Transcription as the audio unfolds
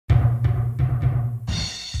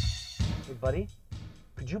Buddy,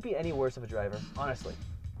 could you be any worse of a driver? Honestly.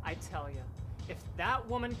 I tell you, if that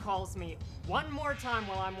woman calls me one more time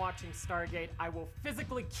while I'm watching Stargate, I will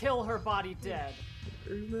physically kill her body dead.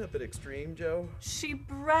 Isn't that a bit extreme, Joe? She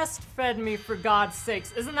breastfed me, for God's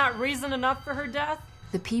sakes. Isn't that reason enough for her death?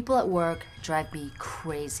 The people at work drive me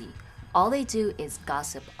crazy. All they do is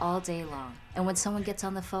gossip all day long. And when someone gets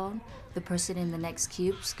on the phone, the person in the next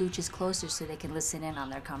cube scooches closer so they can listen in on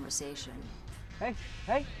their conversation. Hey,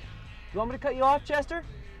 you want me to cut you off, Chester?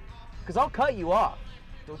 Because I'll cut you off.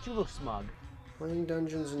 Don't you look smug. Playing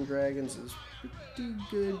Dungeons and Dragons is pretty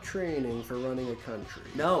good training for running a country.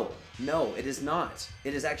 No, it is not.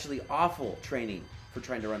 It is actually awful training for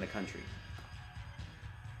trying to run a country.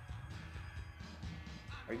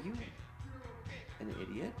 Are you an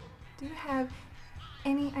idiot? Do you have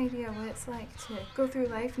any idea what it's like to go through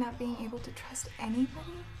life not being able to trust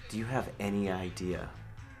anybody? Do you have any idea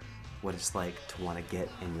what it's like to want to get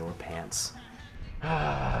in your pants?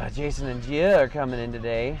 Jason and Gia are coming in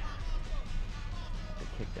today. To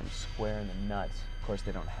kick them square in the nuts. Of course,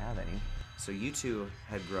 they don't have any. So you two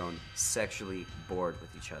had grown sexually bored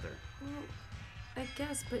with each other. Well, I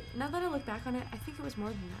guess, but now that I look back on it, I think it was more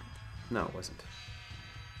than that. No, it wasn't.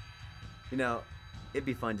 You know, it'd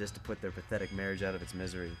be fun just to put their pathetic marriage out of its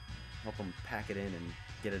misery. Help them pack it in and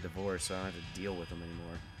get a divorce so I don't have to deal with them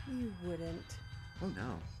anymore. You wouldn't. Oh,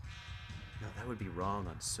 no. No, that would be wrong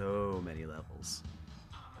on so many levels.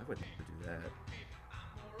 I would never do that.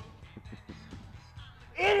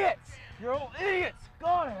 Idiots! You're all idiots!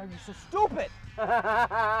 God, are you so stupid?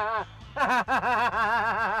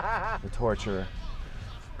 The torture,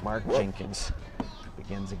 Mark Jenkins,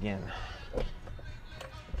 begins again.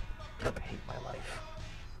 I hate my life.